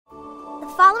The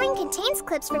following contains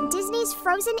clips from Disney's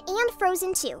Frozen and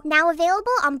Frozen 2, now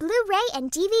available on Blu-ray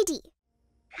and DVD.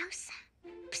 Elsa,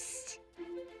 psst.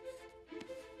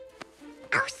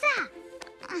 Elsa!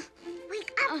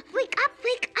 Wake up, wake up,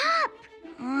 wake up!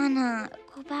 Anna,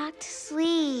 go back to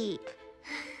sleep.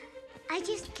 I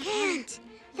just can't.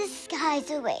 The sky's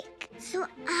awake, so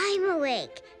I'm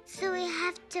awake. So we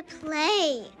have to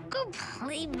play. Go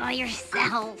play by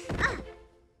yourself.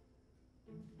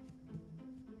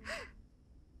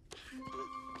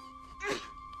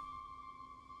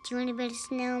 Do you want to build a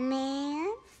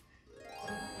snowman?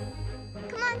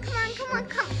 Come on, come on, come on,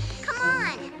 come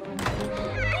on!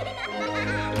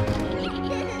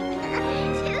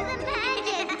 To the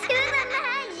magic, to the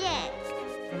magic!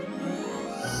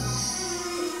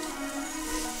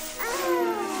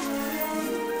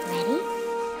 Ready?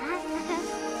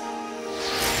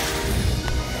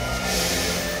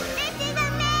 This is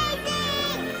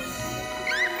amazing!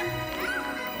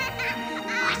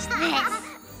 Watch this.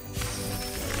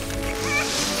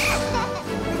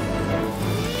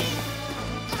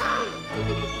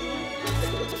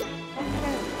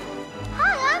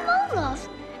 Hi, I'm Olaf,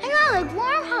 and I like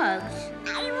warm hugs. I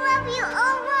love you,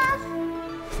 Olaf!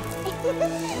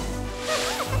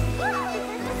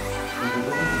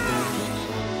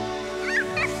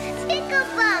 Tickle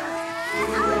bug!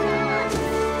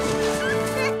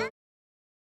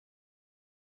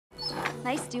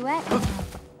 Nice duet.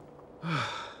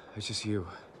 It's just you.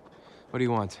 What do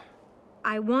you want?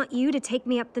 I want you to take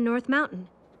me up the North Mountain.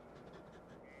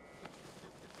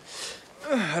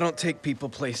 I don't take people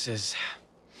places.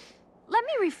 Let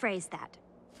me rephrase that.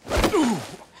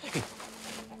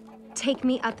 Take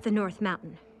me up the North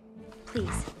Mountain,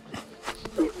 please.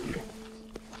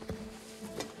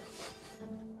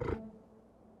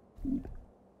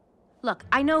 Look,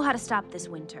 I know how to stop this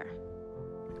winter.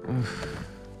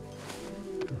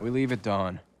 We leave at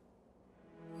dawn.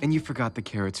 And you forgot the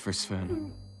carrots for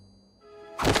Sven.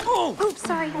 Oh,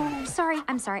 sorry.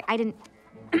 I'm sorry. I didn't...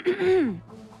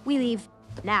 We leave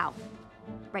now.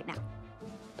 Right now.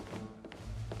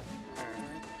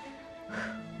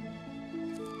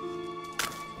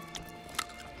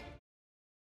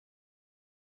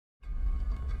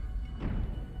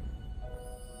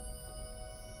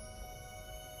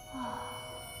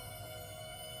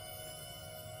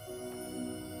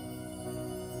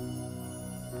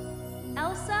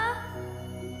 Elsa?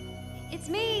 It's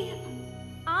me,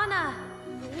 Anna.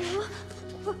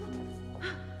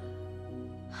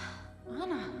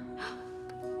 Anna.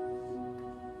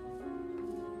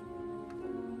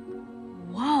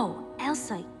 Whoa,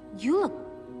 Elsa, you look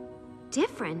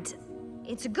different.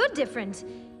 It's a good different.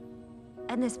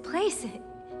 And this place,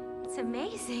 it's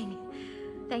amazing.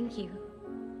 Thank you.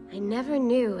 I never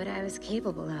knew what I was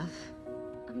capable of.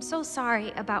 I'm so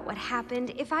sorry about what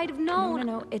happened. If I'd have known...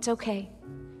 No, it's okay.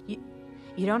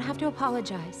 You don't have to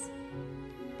apologize.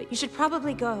 But you should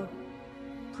probably go.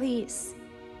 Please.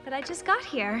 But I just got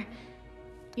here.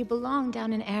 You belong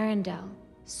down in Arendelle.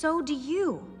 So do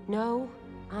you. No,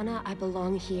 Anna, I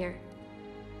belong here.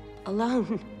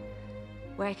 Alone.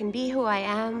 Where I can be who I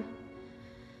am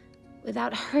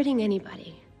without hurting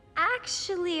anybody.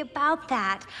 Actually, about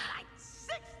that...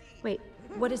 Wait,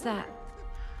 what is that?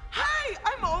 Hi,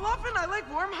 I'm Olaf and I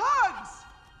like warm hugs.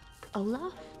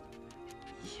 Olaf?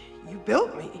 You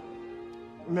built me.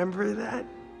 Remember that?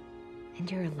 And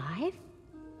you're alive?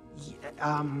 Yeah,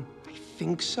 I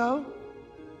think so.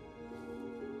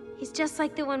 He's just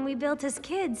like the one we built as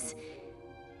kids.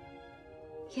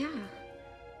 Yeah.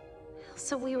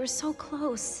 Elsa, we were so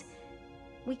close.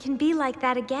 We can be like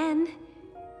that again.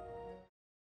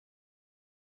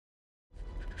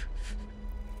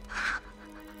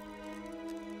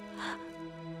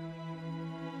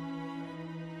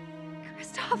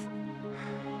 Kristoff.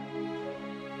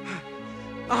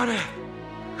 Anna!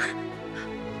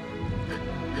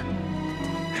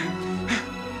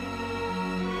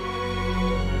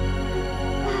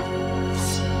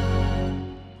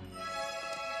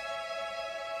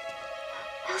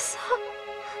 Elsa.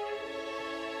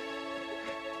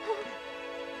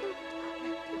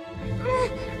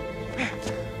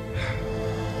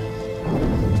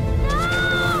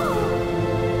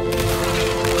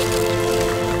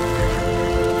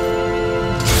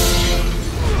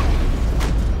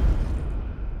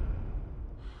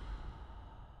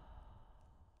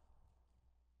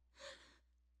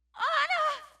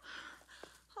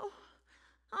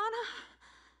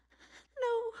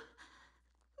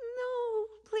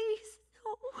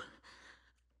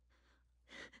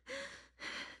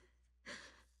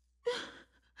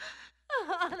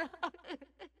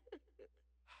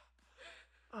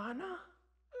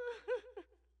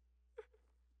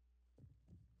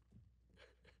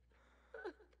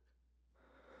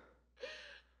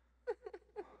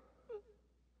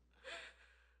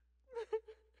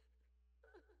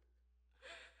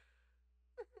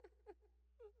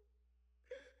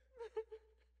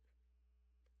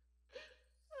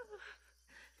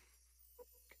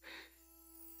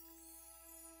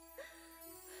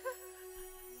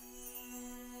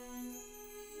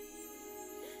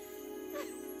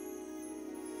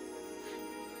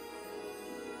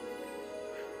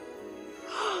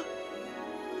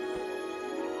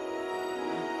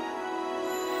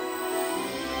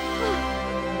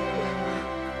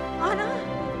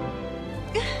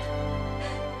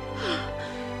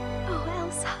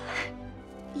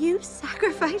 You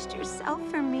sacrificed yourself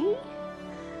for me?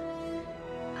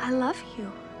 I love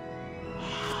you.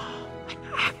 An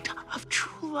act of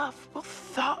true love will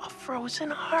thaw a frozen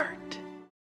heart.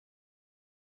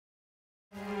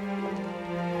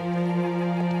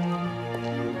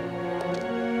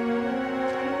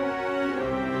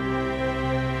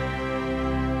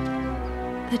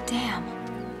 The dam.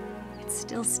 It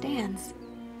still stands.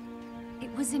 It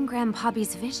was in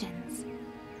Grandpappy's visions.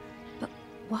 But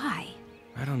why?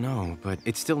 I don't know, but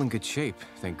it's still in good shape,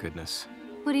 thank goodness.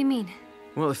 What do you mean?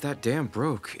 Well, if that dam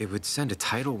broke, it would send a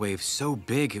tidal wave so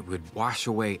big it would wash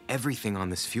away everything on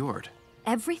this fjord.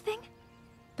 Everything?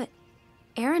 But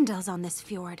Arendel's on this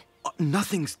fjord.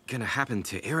 Nothing's gonna happen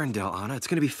to Arendelle, Anna. It's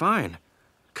gonna be fine.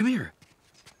 Come here.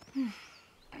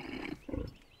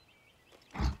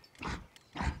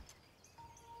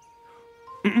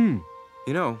 You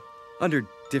know, under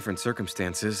different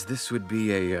circumstances, this would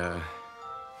be a,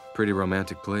 pretty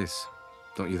romantic place,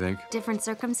 don't you think? Different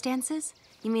circumstances?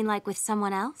 You mean like with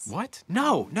someone else? What?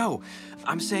 No, no.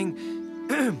 I'm saying,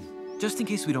 just in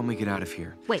case we don't make it out of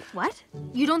here. Wait, what?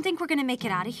 You don't think we're gonna make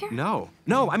it out of here? No,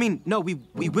 I mean, no, we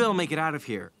will make it out of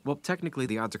here. Well, technically,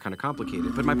 the odds are kind of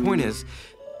complicated, but my point is,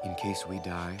 in case we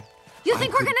die... You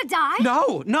think we're gonna die?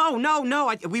 No.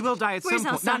 We will die at some point.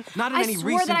 Elsa? Not in any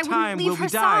swore recent that I wouldn't time leave will her we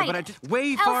die, side. but just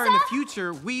way far in the Elsa?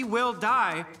 future, we will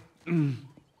die.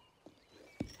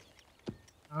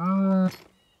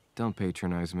 Don't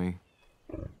patronize me.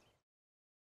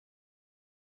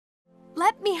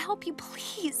 Let me help you,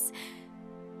 please.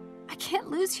 I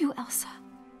can't lose you, Elsa.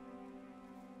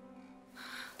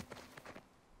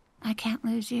 I can't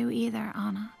lose you either,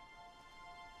 Anna.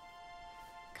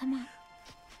 Come on.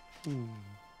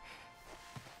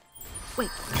 Wait,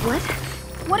 what?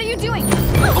 What are you doing?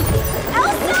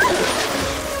 Elsa!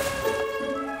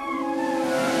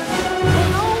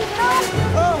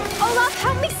 No! Olaf,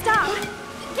 help me stop!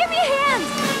 Give me a hand!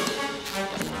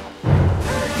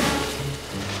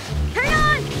 Hang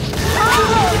on! Oh,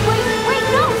 wait,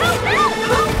 no!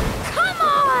 Come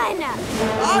on!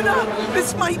 Anna,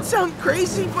 this might sound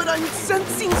crazy, but I'm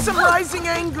sensing some rising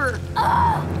anger.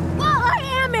 Well, I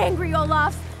am angry,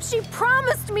 Olaf. She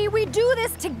promised me we'd do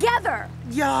this together.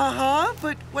 Yeah,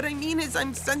 but what I mean is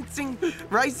I'm sensing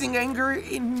rising anger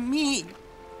in me.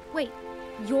 Wait,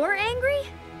 you're angry?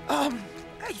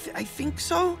 I think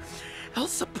so.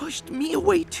 Elsa pushed me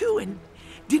away too and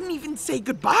didn't even say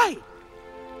goodbye.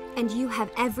 And you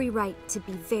have every right to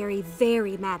be very,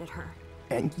 very mad at her.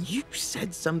 And you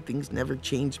said some things never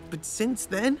change, but since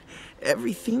then,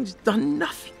 everything's done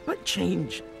nothing but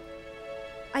change.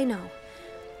 I know.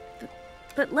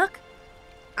 But look,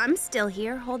 I'm still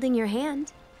here holding your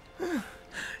hand.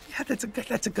 Yeah, that's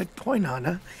a good point,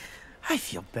 Anna. I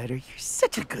feel better. You're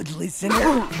such a good listener.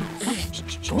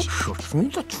 Don't shoot me.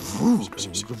 That's rude.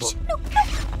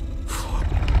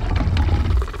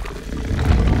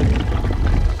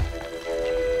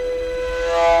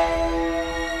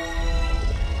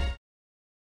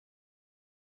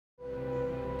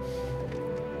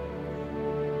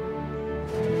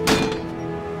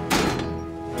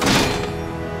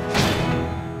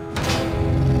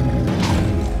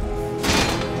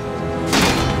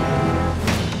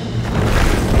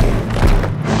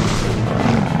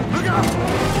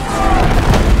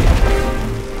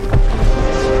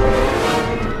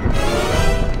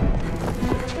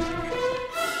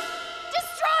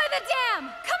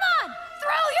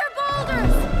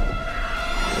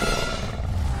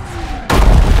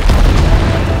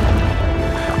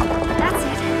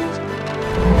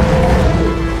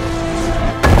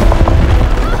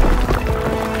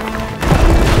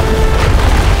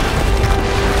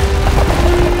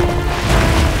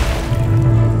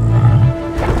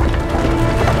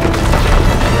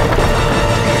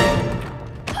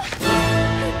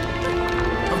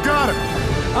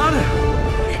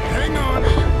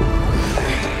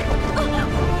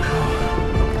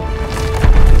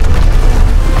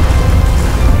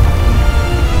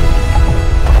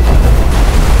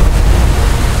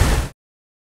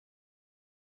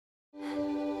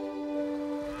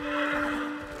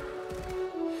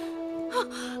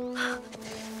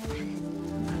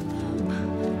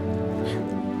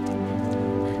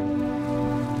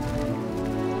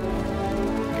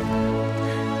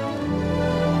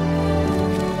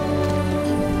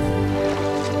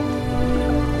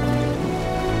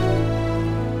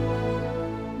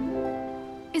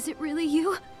 Is it really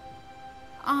you?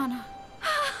 Anna.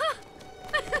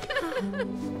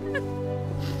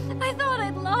 I thought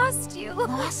I'd lost you.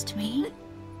 Lost me?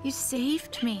 You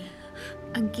saved me.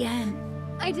 Again.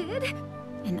 I did?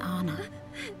 And Anna,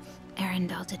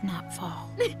 Arendelle did not fall.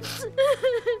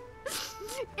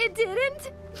 It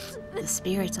didn't? The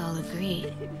spirits all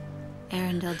agree.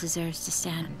 Arendelle deserves to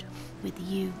stand with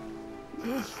you.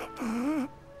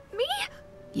 Me?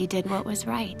 You did what was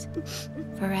right.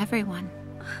 For everyone.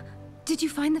 Did you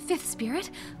find the fifth spirit?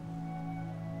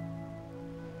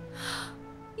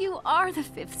 You are the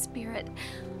fifth spirit.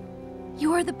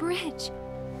 You're the bridge.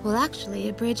 Well, actually,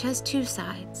 a bridge has two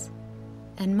sides.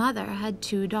 And Mother had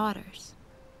two daughters.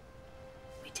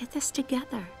 We did this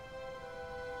together.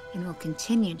 And we'll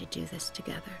continue to do this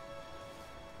together.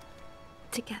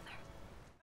 Together.